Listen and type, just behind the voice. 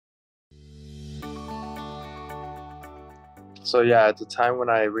So yeah, at the time when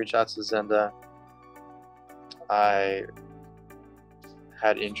I reached out to Zinda, I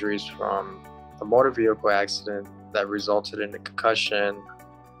had injuries from a motor vehicle accident that resulted in a concussion,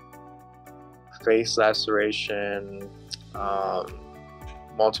 face laceration, um,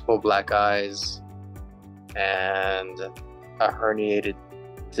 multiple black eyes, and a herniated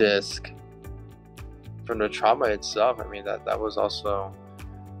disc. From the trauma itself, I mean that was also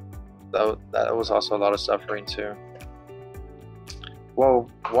that was also a lot of suffering too. Well,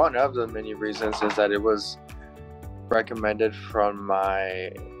 one of the many reasons is that it was recommended from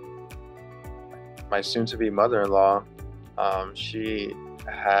my soon-to-be mother-in-law. She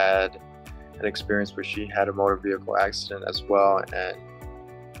had an experience where she had a motor vehicle accident as well, and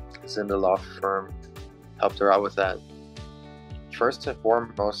Zinda Law Firm helped her out with that. First and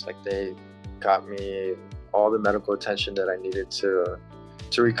foremost, like they got me all the medical attention that I needed to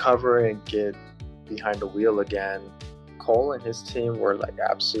recover and get behind the wheel again. Cole and his team were like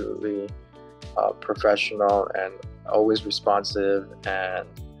absolutely professional and always responsive, and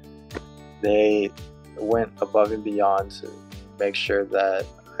they went above and beyond to make sure that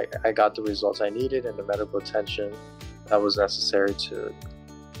I got the results I needed and the medical attention that was necessary to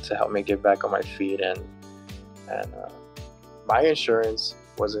help me get back on my feet. And my insurance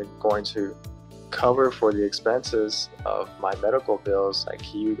wasn't going to cover for the expenses of my medical bills. Like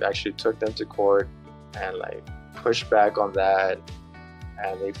he actually took them to court and like pushed back on that,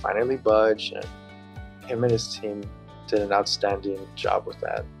 and they finally budged, and him and his team did an outstanding job with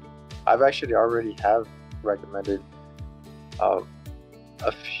that. I've actually already have recommended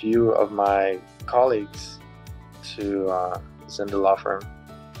a few of my colleagues to Zinda Law Firm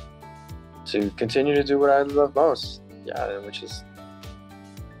to continue to do what I love most, which is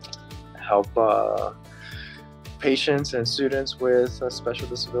help patients and students with special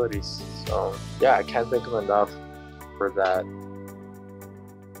disabilities. So yeah, I can't thank them enough for that.